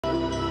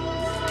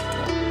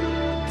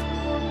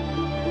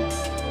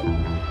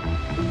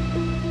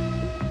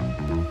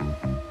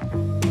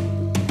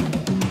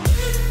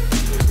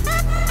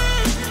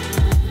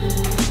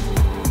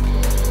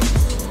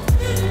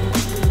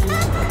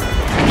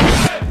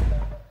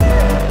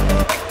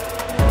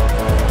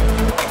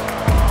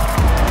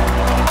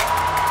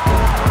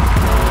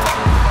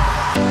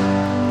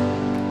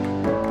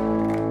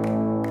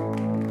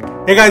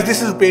Hey guys,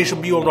 this is Page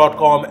from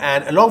Beebom.com,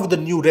 and along with the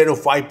new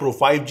Reno5 Pro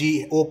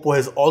 5G, OPPO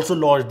has also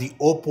launched the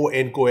OPPO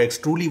Enco X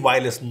truly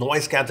wireless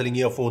noise cancelling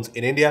earphones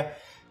in India.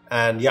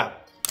 And yeah,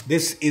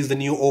 this is the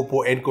new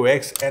OPPO Enco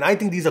X, and I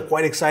think these are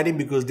quite exciting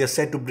because they're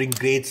set to bring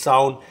great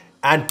sound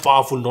and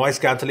powerful noise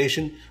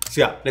cancellation.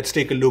 So yeah, let's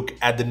take a look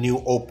at the new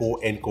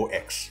OPPO Enco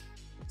X.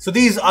 So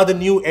these are the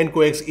new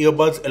Enco X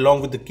earbuds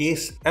along with the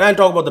case, and I'll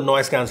talk about the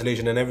noise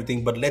cancellation and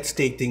everything, but let's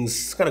take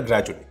things kind of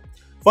gradually.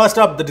 First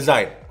up, the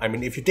design. I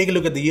mean, if you take a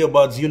look at the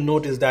earbuds, you'll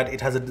notice that it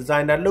has a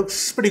design that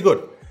looks pretty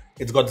good.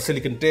 It's got the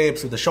silicone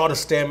tips with the shorter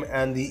stem,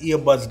 and the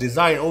earbuds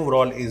design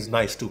overall is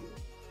nice too.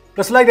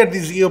 Plus, I like that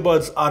these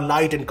earbuds are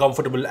light and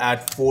comfortable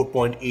at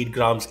 4.8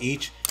 grams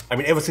each. I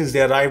mean, ever since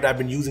they arrived, I've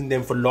been using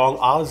them for long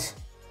hours,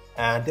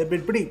 and they've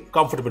been pretty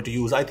comfortable to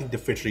use. I think they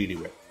fit really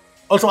well.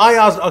 Also, I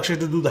asked Akshay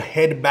to do the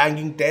head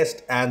banging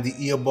test, and the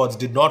earbuds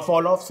did not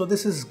fall off, so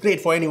this is great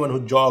for anyone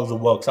who jogs or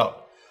works out.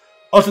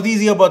 Also,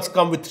 these earbuds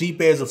come with 3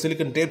 pairs of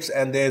silicone tips,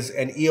 and there's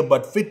an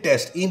earbud fit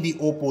test in the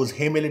OPPO's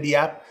Hey Melody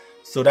app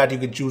so that you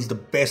can choose the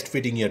best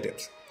fitting ear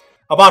tips.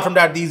 Apart from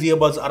that, these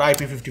earbuds are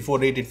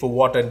IP54 rated for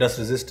water and dust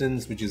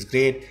resistance, which is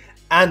great,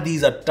 and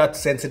these are touch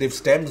sensitive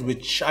stems,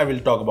 which I will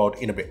talk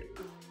about in a bit.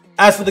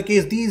 As for the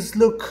case, these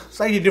look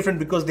slightly different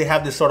because they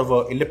have this sort of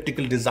a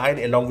elliptical design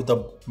along with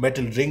a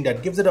metal ring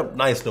that gives it a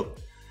nice look.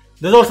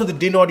 There's also the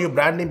DIN Audio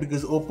brand name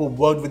because OPPO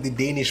worked with the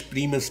Danish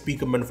premium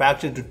speaker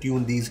manufacturer to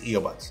tune these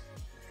earbuds.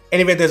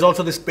 Anyway, there's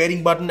also this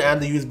pairing button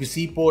and the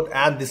USB-C port,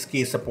 and this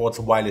case supports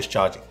wireless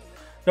charging.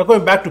 Now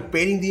going back to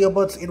pairing the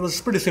earbuds, it was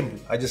pretty simple.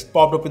 I just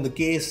popped open the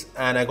case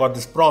and I got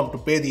this prompt to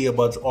pair the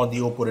earbuds on the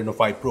OPPO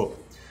Reno5 Pro.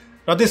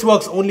 Now this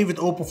works only with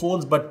OPPO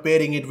phones, but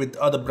pairing it with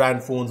other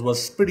brand phones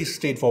was pretty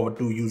straightforward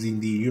too,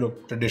 using the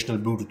traditional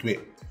Bluetooth way.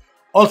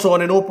 Also,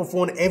 on an OPPO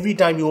phone, every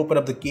time you open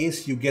up the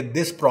case, you get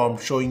this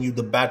prompt showing you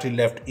the battery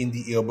left in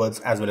the earbuds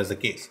as well as the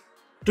case.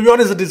 To be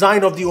honest, the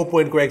design of the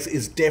OPPO Enco X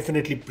is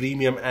definitely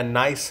premium and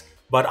nice.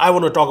 But I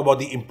want to talk about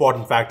the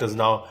important factors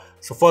now.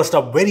 So first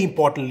up, very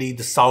importantly,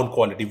 the sound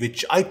quality,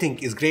 which I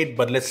think is great,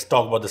 but let's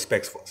talk about the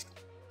specs first.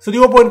 So the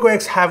OPPO Enco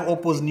X have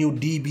OPPO's new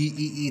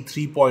DBEE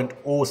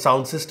 3.0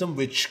 sound system,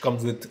 which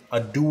comes with a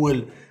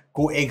dual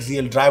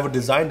coaxial driver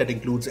design that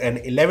includes an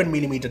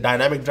 11mm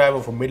dynamic driver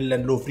for middle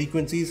and low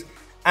frequencies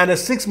and a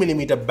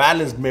 6mm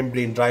balanced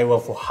membrane driver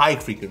for high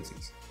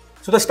frequencies.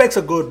 So the specs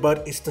are good,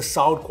 but it's the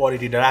sound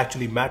quality that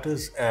actually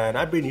matters, and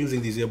I've been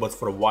using these earbuds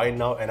for a while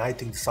now, and I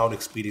think the sound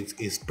experience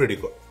is pretty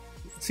good.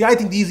 See, I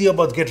think these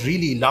earbuds get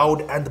really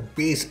loud and the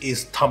bass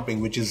is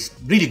thumping, which is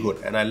really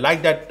good, and I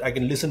like that I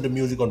can listen to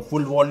music on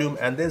full volume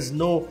and there's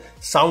no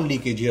sound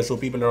leakage here, so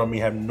people around me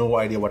have no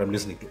idea what I'm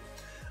listening to.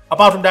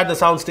 Apart from that, the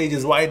sound stage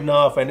is wide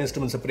enough and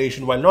instrument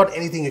separation, while not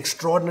anything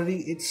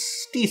extraordinary,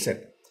 it's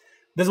decent.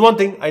 There's one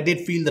thing, I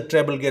did feel the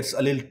treble gets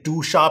a little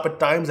too sharp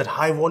at times at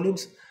high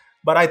volumes,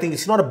 but I think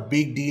it's not a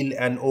big deal,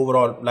 and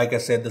overall, like I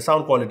said, the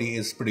sound quality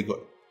is pretty good.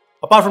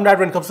 Apart from that,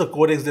 when it comes to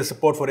codecs, there's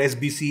support for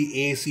SBC,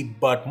 ANC,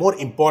 but more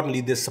importantly,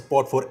 there's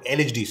support for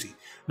LHDC.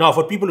 Now,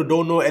 for people who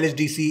don't know,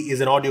 LHDC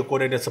is an audio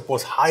codec that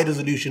supports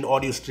high-resolution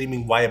audio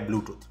streaming via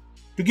Bluetooth.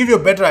 To give you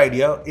a better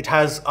idea, it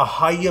has a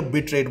higher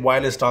bitrate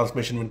wireless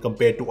transmission when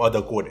compared to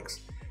other codecs.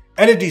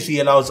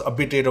 LHDC allows a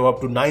bitrate of up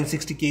to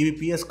 960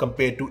 kbps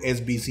compared to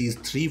SBC's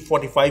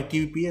 345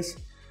 kbps.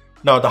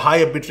 Now, the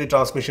higher bitrate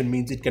transmission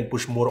means it can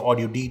push more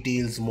audio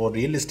details, more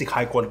realistic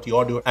high quality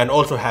audio, and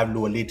also have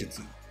lower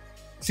latency.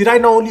 See, right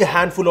now only a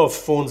handful of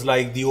phones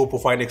like the OPPO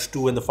Find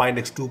X2 and the Find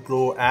X2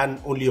 Pro and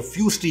only a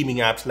few streaming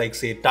apps like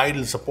say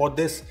Tidal support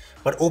this,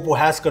 but OPPO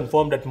has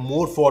confirmed that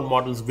more phone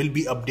models will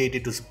be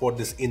updated to support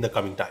this in the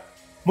coming time.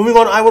 Moving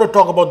on, I want to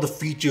talk about the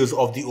features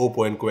of the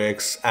OPPO Enco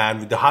X, and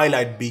with the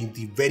highlight being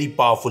the very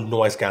powerful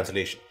noise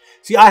cancellation.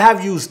 See, I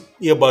have used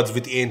earbuds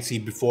with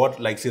ANC before,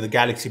 like say the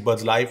Galaxy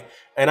Buds Live,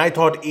 and I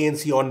thought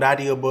ANC on that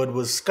earbud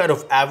was kind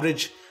of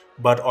average,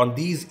 but on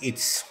these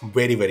it's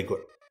very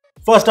good.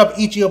 First up,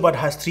 each earbud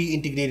has 3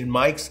 integrated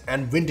mics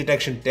and wind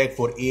detection tech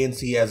for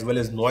ANC as well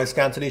as noise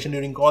cancellation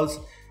during calls,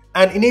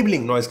 and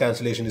enabling noise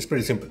cancellation is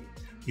pretty simple.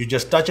 You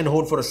just touch and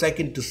hold for a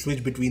second to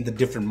switch between the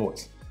different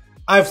modes.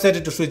 I've set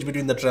it to switch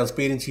between the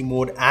transparency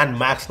mode and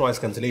max noise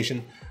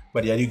cancellation,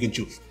 but yeah, you can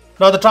choose.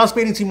 Now, the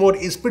transparency mode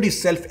is pretty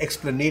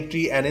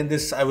self-explanatory, and in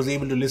this I was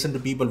able to listen to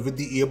people with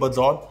the earbuds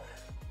on.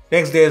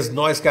 Next, there's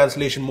noise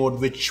cancellation mode,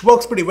 which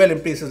works pretty well in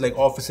places like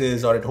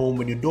offices or at home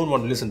when you don't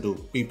want to listen to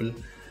people.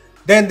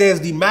 Then there's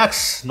the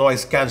max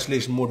noise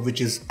cancellation mode, which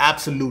is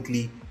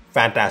absolutely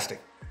fantastic.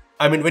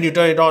 I mean, when you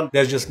turn it on,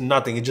 there's just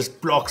nothing. It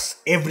just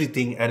blocks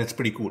everything and it's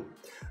pretty cool.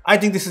 I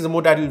think this is a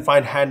mode that you'll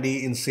find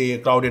handy in say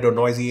crowded or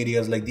noisy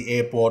areas like the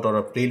airport or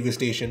a railway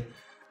station.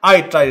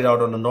 I tried it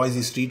out on a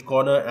noisy street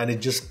corner and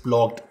it just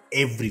blocked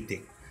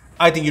everything.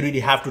 I think you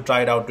really have to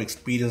try it out to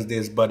experience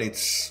this, but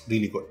it's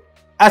really good.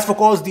 As for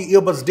calls, the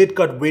earbuds did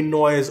cut wind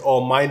noise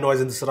or mild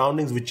noise in the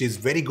surroundings, which is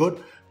very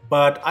good.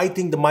 But I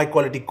think the mic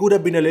quality could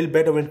have been a little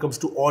better when it comes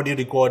to audio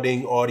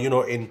recording or,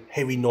 in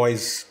heavy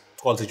noise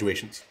call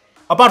situations.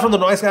 Apart from the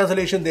noise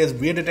cancellation, there's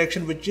wear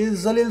detection, which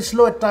is a little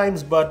slow at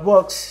times but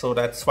works, so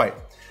that's fine.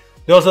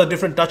 There also are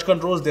different touch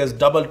controls. There's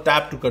double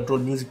tap to control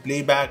music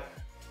playback,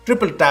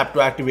 triple tap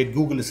to activate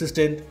Google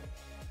Assistant,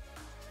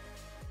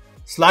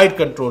 slide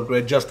control to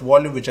adjust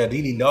volume, which I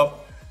really love.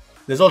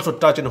 There's also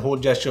touch and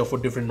hold gesture for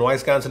different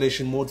noise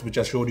cancellation modes, which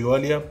I showed you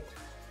earlier.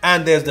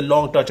 And there's the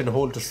long touch and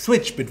hold to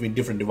switch between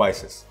different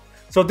devices.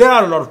 So there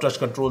are a lot of touch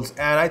controls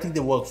and I think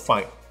they work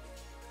fine.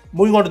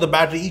 Moving on to the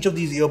battery, each of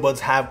these earbuds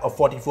have a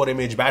 44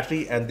 mAh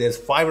battery and there's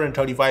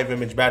 535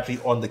 mAh battery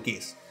on the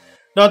case.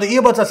 Now the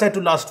earbuds are said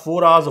to last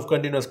 4 hours of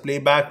continuous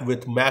playback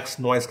with max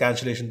noise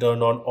cancellation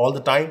turned on all the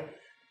time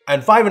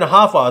and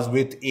 5.5 hours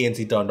with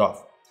ANC turned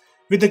off.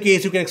 With the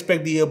case, you can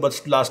expect the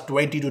earbuds to last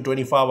 20 to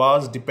 25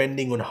 hours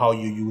depending on how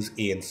you use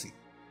ANC.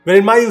 But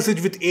in my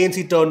usage with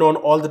ANC turned on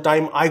all the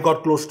time, I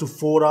got close to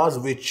 4 hours,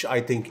 which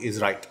I think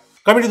is right.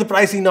 Coming to the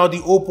pricing now, the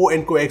OPPO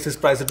Enco X is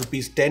priced at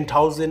Rs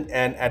 10,000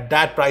 and at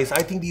that price,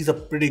 I think these are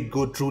pretty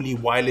good, truly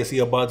wireless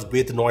earbuds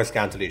with noise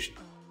cancellation.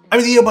 I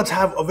mean, the earbuds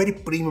have a very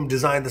premium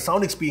design, the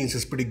sound experience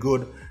is pretty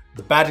good,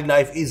 the battery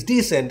life is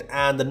decent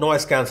and the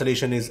noise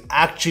cancellation is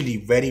actually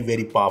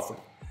very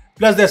powerful.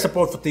 Plus there's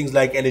support for things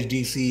like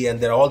LHDC and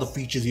there are all the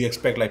features you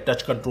expect like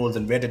touch controls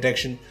and wear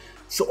detection.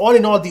 So all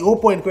in all, the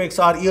OPPO Enco X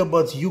are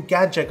earbuds you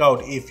can check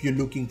out if you're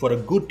looking for a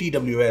good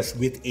TWS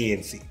with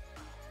ANC.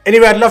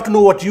 Anyway, I'd love to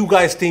know what you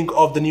guys think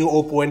of the new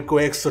OPPO Enco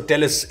X, so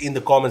tell us in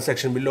the comment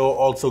section below.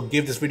 Also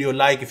give this video a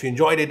like if you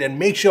enjoyed it and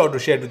make sure to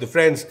share it with your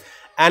friends.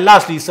 And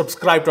lastly,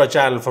 subscribe to our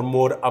channel for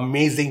more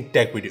amazing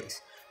tech videos.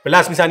 But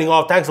that's me signing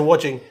off. Thanks for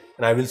watching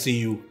and I will see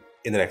you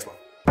in the next one.